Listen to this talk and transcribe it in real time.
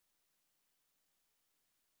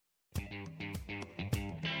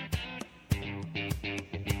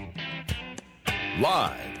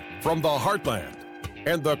Live from the heartland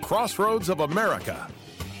and the crossroads of America,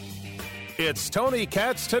 it's Tony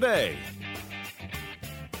Katz Today.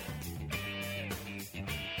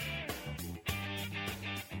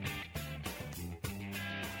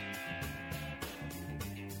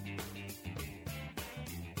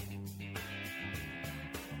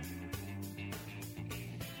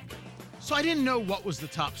 So I didn't know what was the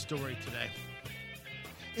top story today.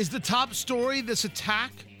 Is the top story this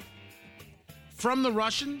attack from the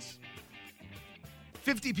Russians?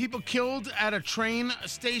 50 people killed at a train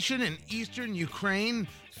station in eastern Ukraine.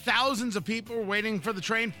 Thousands of people were waiting for the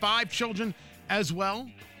train. 5 children as well.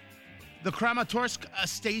 The Kramatorsk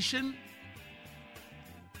station.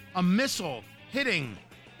 A missile hitting.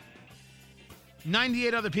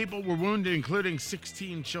 98 other people were wounded, including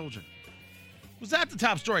 16 children. Was that the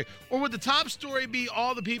top story? Or would the top story be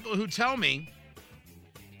all the people who tell me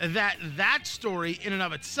that that story in and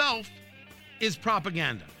of itself is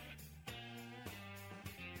propaganda?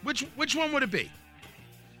 Which one would it be?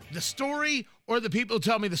 The story or the people who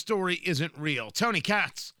tell me the story isn't real? Tony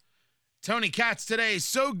Katz. Tony Katz Today.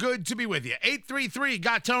 So good to be with you.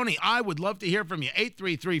 833-GOT-TONY. I would love to hear from you.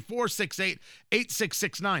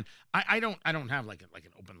 833-468-8669. I don't have like an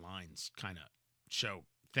open lines kind of show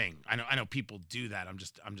thing. I know people do that. I'm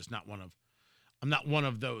not one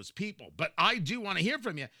of those people. But I do want to hear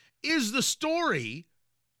from you. Is the story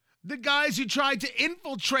the guys who tried to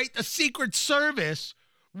infiltrate the Secret Service,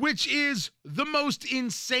 which is the most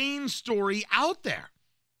insane story out there?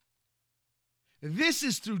 This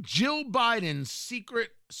is through Jill Biden's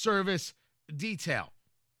Secret Service detail.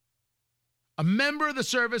 A member of the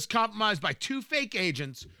service compromised by 2 fake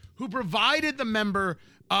agents who provided the member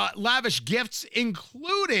lavish gifts,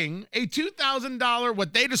 including a $2,000,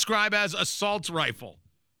 what they describe as assault rifle.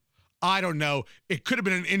 I don't know. It could have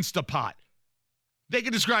been an Instapot. They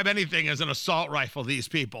can describe anything as an assault rifle, these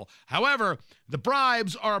people. However, the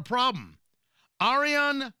bribes are a problem.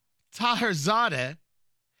 Aryan Taherzadeh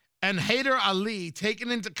and Haider Ali taken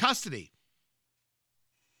into custody.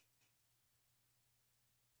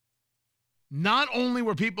 Not only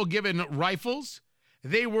were people given rifles,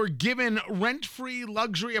 they were given rent-free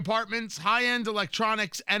luxury apartments, high-end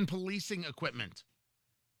electronics, and policing equipment.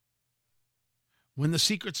 When the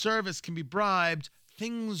Secret Service can be bribed,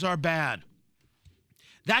 things are bad.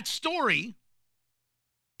 That story,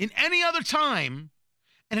 in any other time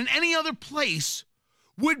and in any other place,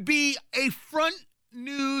 would be a front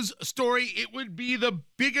news story. It would be the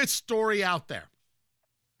biggest story out there.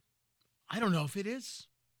 I don't know if it is.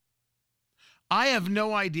 I have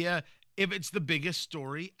no idea if it's the biggest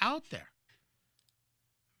story out there.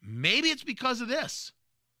 Maybe it's because of this.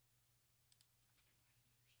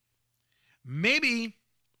 Maybe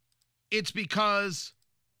it's because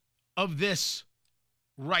of this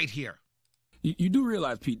right here. You do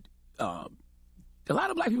realize, Pete, a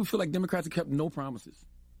lot of black people feel like Democrats have kept no promises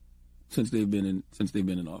since they've been in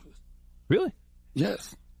office. Really?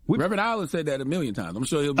 Yes. Reverend Allen said that a million times. I'm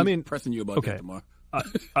sure he'll be pressing you about that tomorrow.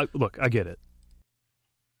 Look, I get it.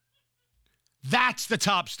 That's the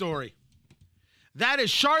top story. That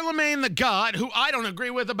is Charlemagne the God, who I don't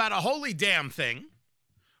agree with about a holy damn thing.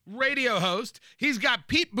 Radio host. He's got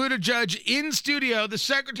Pete Buttigieg in studio, the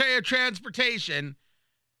Secretary of Transportation.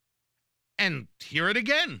 And hear it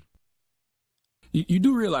again. You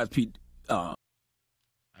do realize, Pete. I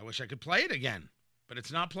wish I could play it again, but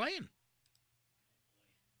it's not playing.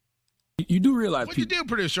 You do realize, What'd Pete. you do,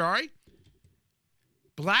 producer Ari?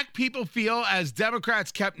 Black people feel as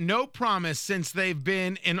Democrats kept no promise since they've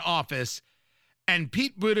been in office. And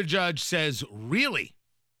Pete Buttigieg says, really?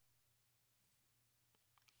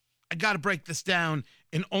 I got to break this down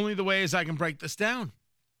in only the ways I can break this down.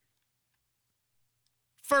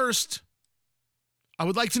 First, I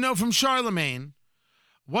would like to know from Charlemagne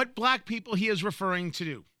what black people he is referring to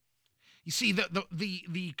do. You see,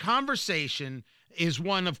 the conversation is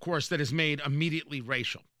one, of course, that is made immediately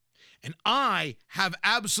racial. And I have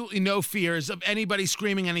absolutely no fears of anybody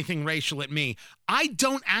screaming anything racial at me. I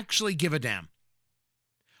don't actually give a damn.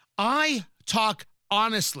 I talk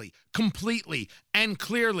honestly, completely, and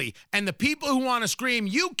clearly. And the people who want to scream,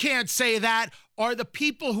 you can't say that, are the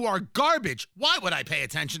people who are garbage. Why would I pay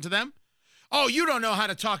attention to them? Oh, you don't know how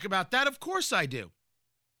to talk about that? Of course I do.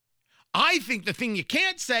 I think the thing you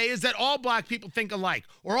can't say is that all black people think alike,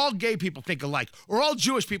 or all gay people think alike, or all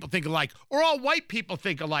Jewish people think alike, or all white people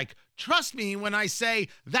think alike. Trust me when I say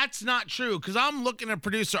that's not true, because I'm looking at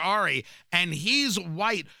producer Ari, and he's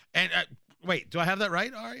white. And wait, do I have that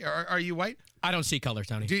right, Ari? Are you white? I don't see color,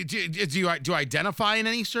 Tony. Do you identify in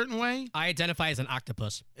any certain way? I identify as an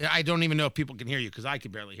octopus. I don't even know if people can hear you, because I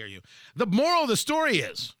can barely hear you. The moral of the story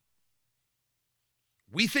is,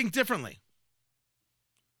 We think differently.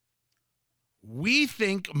 We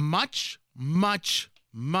think much, much,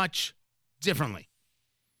 much differently.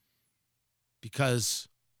 Because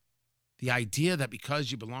the idea that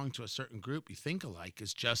because you belong to a certain group, you think alike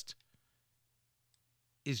is just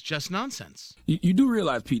nonsense. You do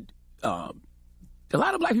realize, Pete, a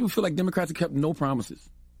lot of black people feel like Democrats have kept no promises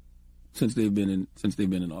since they've been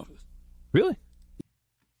in office. Really?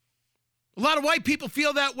 A lot of white people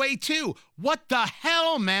feel that way too. What the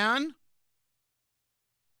hell, man?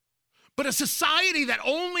 But a society that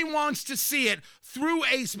only wants to see it through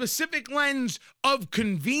a specific lens of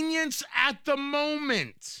convenience at the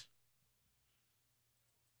moment.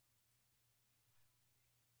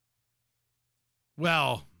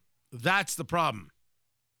 Well, that's the problem.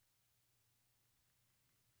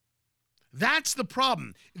 That's the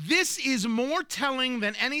problem. This is more telling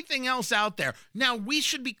than anything else out there. Now, we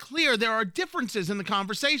should be clear, there are differences in the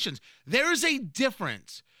conversations. There is a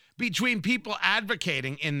difference between people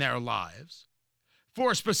advocating in their lives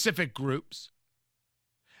for specific groups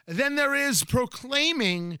than there is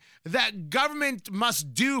proclaiming that government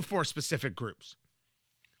must do for specific groups.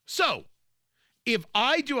 So, if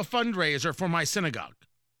I do a fundraiser for my synagogue,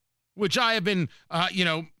 which I have been,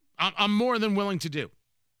 I'm more than willing to do.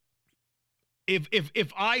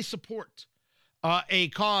 If I support a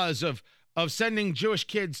cause of sending Jewish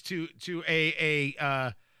kids to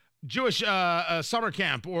a Jewish summer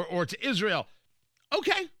camp or to Israel,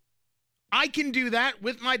 okay, I can do that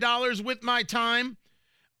with my dollars, with my time,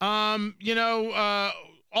 all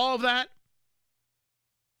of that.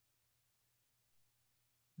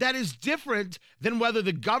 That is different than whether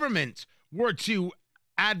the government were to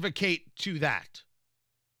advocate to that.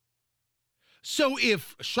 So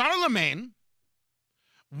if Charlemagne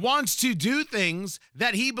wants to do things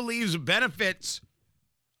that he believes benefits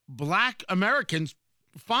black Americans,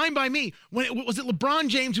 fine by me. Was it LeBron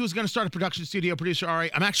James who was going to start a production studio, producer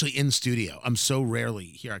Ari? I'm actually in studio. I'm so rarely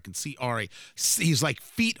here. I can see Ari. He's like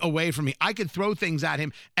feet away from me. I could throw things at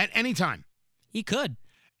him at any time. He could.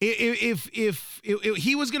 If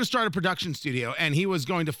he was going to start a production studio and he was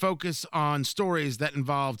going to focus on stories that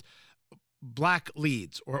involved black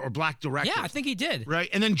leads or black directors. Yeah, I think he did. Right.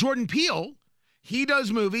 And then Jordan Peele, he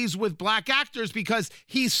does movies with black actors because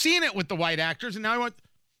he's seen it with the white actors. And now I want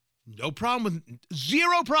no problem with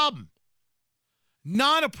zero problem.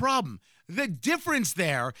 Not a problem. The difference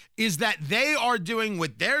there is that they are doing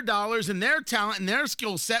with their dollars and their talent and their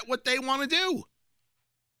skill set what they want to do.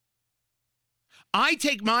 I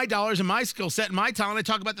take my dollars and my skill set and my talent and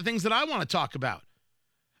talk about the things that I want to talk about,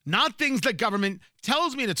 not things that government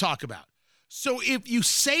tells me to talk about. So if you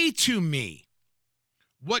say to me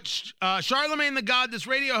what Charlemagne the God, this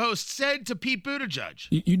radio host, said to Pete Buttigieg.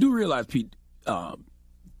 You do realize, Pete, a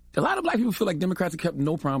lot of black people feel like Democrats have kept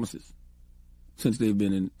no promises since they've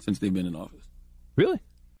been in office. Really?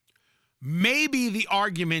 Maybe the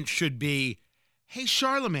argument should be, hey,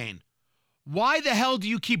 Charlemagne, why the hell do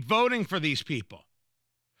you keep voting for these people?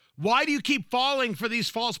 Why do you keep falling for these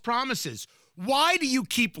false promises? Why do you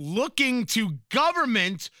keep looking to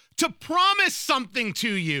government to promise something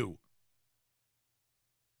to you?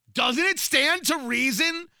 Doesn't it stand to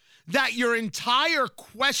reason that your entire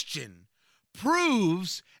question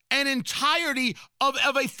proves an entirety of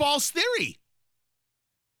a false theory?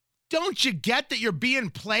 Don't you get that you're being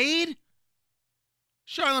played?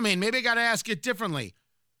 Charlemagne, maybe I got to ask it differently.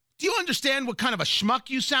 Do you understand what kind of a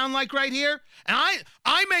schmuck you sound like right here? And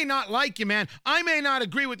I may not like you, man. I may not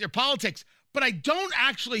agree with your politics, but I don't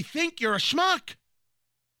actually think you're a schmuck.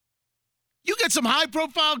 You get some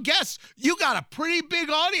high-profile guests. You got a pretty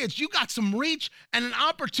big audience. You got some reach and an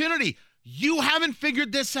opportunity. You haven't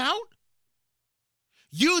figured this out?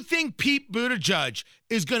 You think Pete Buttigieg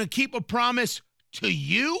is going to keep a promise to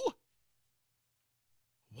you?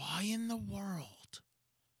 Why in the world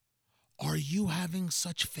are you having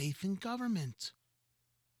such faith in government?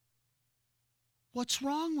 What's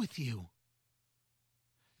wrong with you?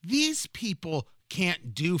 These people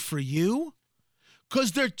can't do for you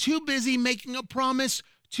because they're too busy making a promise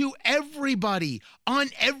to everybody, on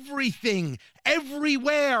everything,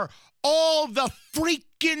 everywhere, all the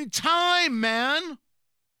freaking time, man.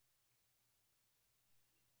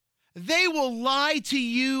 They will lie to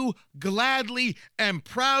you gladly and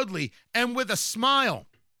proudly and with a smile.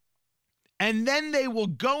 And then they will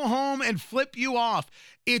go home and flip you off.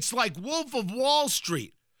 It's like Wolf of Wall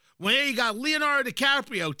Street. When you got Leonardo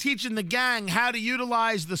DiCaprio teaching the gang how to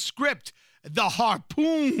utilize the script, the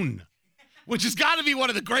harpoon, which has got to be one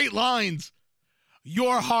of the great lines.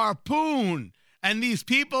 Your harpoon. And these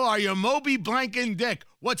people are your Moby Blank and Dick.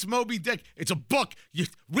 What's Moby Dick? It's a book. You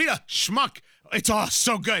read a schmuck. It's all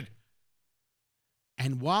so good.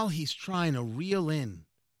 And while he's trying to reel in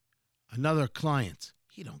another client,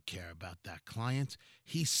 he don't care about that client.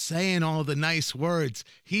 He's saying all the nice words.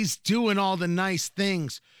 He's doing all the nice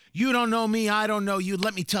things. You don't know me. I don't know you.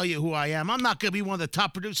 Let me tell you who I am. I'm not going to be one of the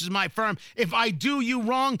top producers of my firm. If I do you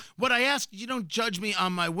wrong, what I ask you don't judge me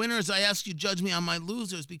on my winners. I ask you judge me on my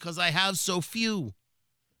losers because I have so few.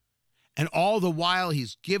 And all the while,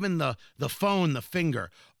 he's giving the phone the finger.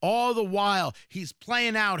 All the while, he's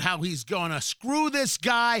playing out how he's going to screw this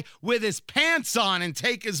guy with his pants on and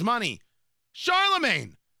take his money.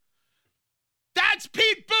 Charlemagne. That's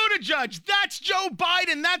Pete Buttigieg. That's Joe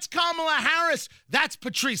Biden. That's Kamala Harris. That's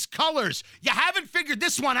Patrisse Cullors. You haven't figured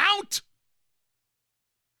this one out?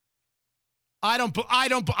 I don't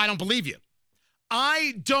believe you.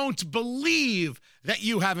 I don't believe that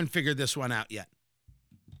you haven't figured this one out yet.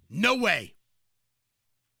 No way.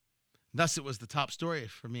 Thus, it was the top story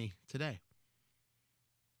for me today.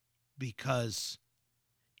 Because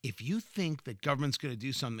if you think that government's going to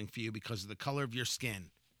do something for you because of the color of your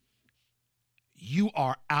skin, you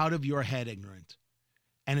are out of your head ignorant.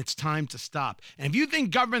 And it's time to stop. And if you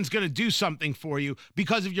think government's going to do something for you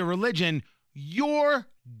because of your religion, you're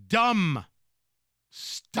dumb.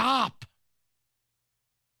 Stop.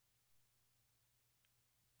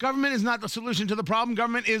 Government is not the solution to the problem.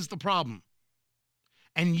 Government is the problem.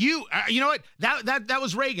 And you know what? That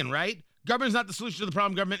was Reagan, right? Government's not the solution to the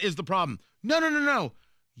problem. Government is the problem. No.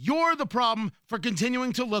 You're the problem for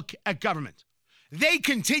continuing to look at government. They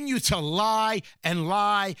continue to lie and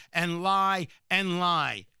lie and lie and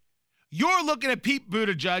lie. You're looking at Pete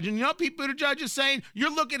Buttigieg, and you know what Pete Buttigieg is saying?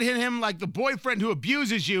 You're looking at him like the boyfriend who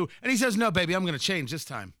abuses you, and he says, no, baby, I'm going to change this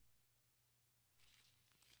time.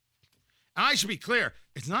 And I should be clear,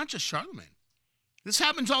 it's not just Charlemagne. This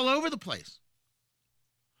happens all over the place.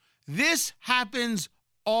 This happens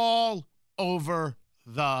all over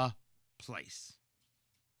the place.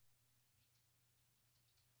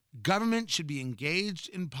 Government should be engaged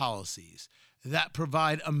in policies that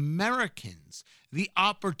provide Americans the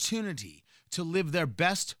opportunity to live their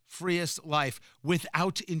best, freest life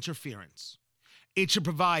without interference. It should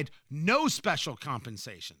provide no special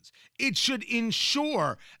compensations. It should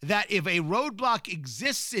ensure that if a roadblock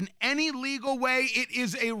exists in any legal way, it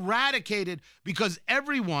is eradicated because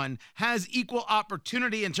everyone has equal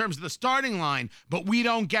opportunity in terms of the starting line, but we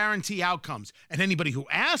don't guarantee outcomes. And anybody who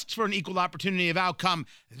asks for an equal opportunity of outcome,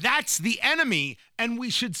 that's the enemy, and we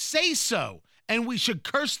should say so, and we should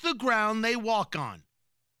curse the ground they walk on.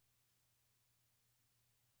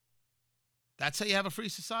 That's how you have a free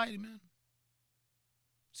society, man.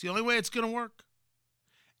 It's the only way it's going to work.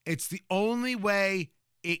 It's the only way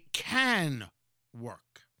it can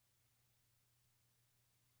work.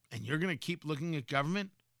 And you're going to keep looking at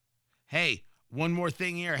government? Hey, one more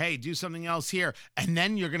thing here. Hey, do something else here. And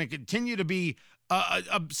then you're going to continue to be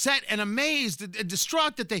upset and amazed and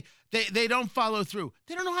distraught that they don't follow through.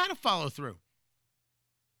 They don't know how to follow through.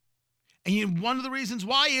 And one of the reasons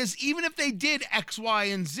why is even if they did X, Y,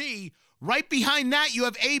 and Z, right behind that you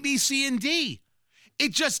have A, B, C, and D.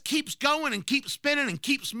 It just keeps going and keeps spinning and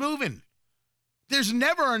keeps moving. There's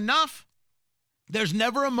never enough. There's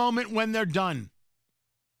never a moment when they're done.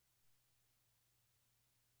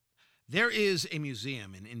 There is a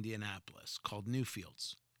museum in Indianapolis called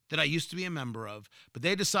Newfields that I used to be a member of, but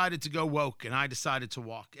they decided to go woke and I decided to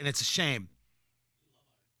walk, and it's a shame.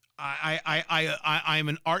 I'm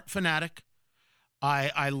an art fanatic.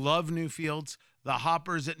 I love Newfields. The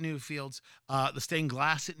hoppers at Newfields, the stained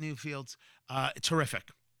glass at Newfields, terrific.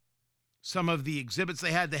 Some of the exhibits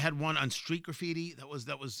they had one on street graffiti that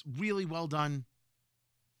was really well done.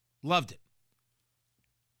 Loved it.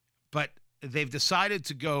 But they've decided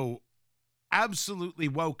to go absolutely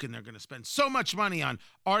woke, and they're going to spend so much money on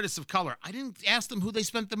artists of color. I didn't ask them who they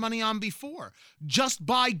spent the money on before. Just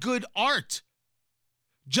buy good art.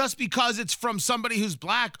 Just because it's from somebody who's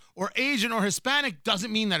black or Asian or Hispanic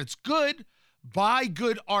doesn't mean that it's good. Buy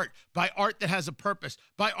good art. Buy art that has a purpose.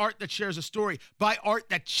 Buy art that shares a story. Buy art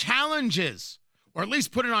that challenges, or at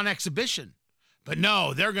least put it on exhibition. But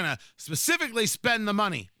no, they're going to specifically spend the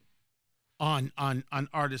money on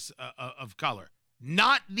artists of color.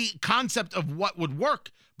 Not the concept of what would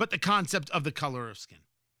work, but the concept of the color of skin.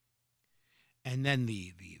 And then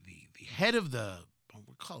the head of the, what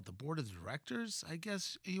we call it, the board of directors, I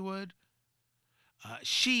guess you would.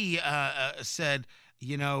 She said,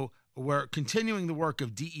 we're continuing the work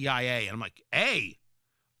of DEIA. And I'm like, hey,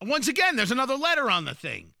 once again, there's another letter on the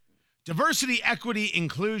thing. Diversity, equity,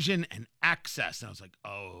 inclusion, and access. And I was like,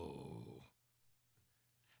 oh.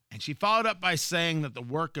 And she followed up by saying that the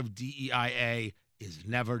work of DEIA is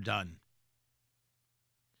never done.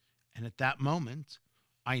 And at that moment,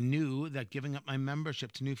 I knew that giving up my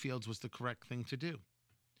membership to Newfields was the correct thing to do.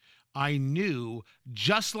 I knew,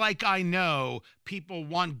 just like I know people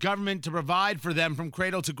want government to provide for them from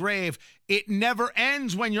cradle to grave, it never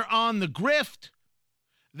ends when you're on the grift.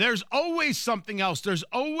 There's always something else. There's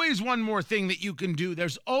always one more thing that you can do.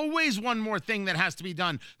 There's always one more thing that has to be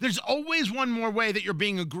done. There's always one more way that you're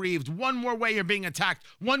being aggrieved, one more way you're being attacked,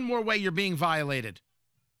 one more way you're being violated.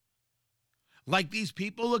 Like these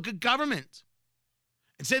people look at government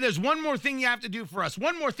and say there's one more thing you have to do for us,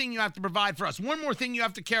 one more thing you have to provide for us, one more thing you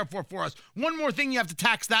have to care for us, one more thing you have to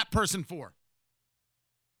tax that person for.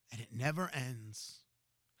 And it never ends.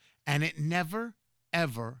 And it never,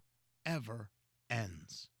 ever, ever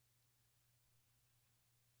ends.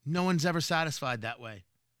 No one's ever satisfied that way.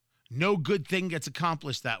 No good thing gets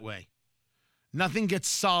accomplished that way. Nothing gets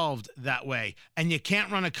solved that way. And you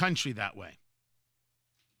can't run a country that way.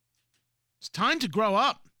 It's time to grow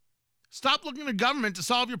up. Stop looking to government to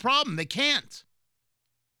solve your problem. They can't.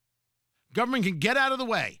 Government can get out of the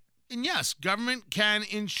way. And yes, government can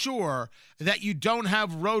ensure that you don't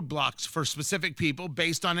have roadblocks for specific people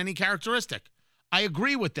based on any characteristic. I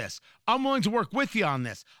agree with this. I'm willing to work with you on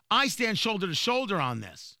this. I stand shoulder to shoulder on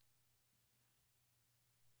this.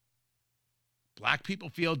 Black people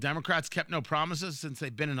feel Democrats kept no promises since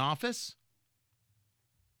they've been in office?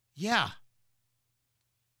 Yeah.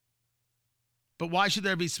 But why should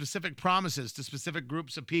there be specific promises to specific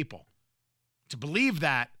groups of people? To believe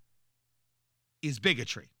that is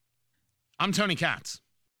bigotry. I'm Tony Katz.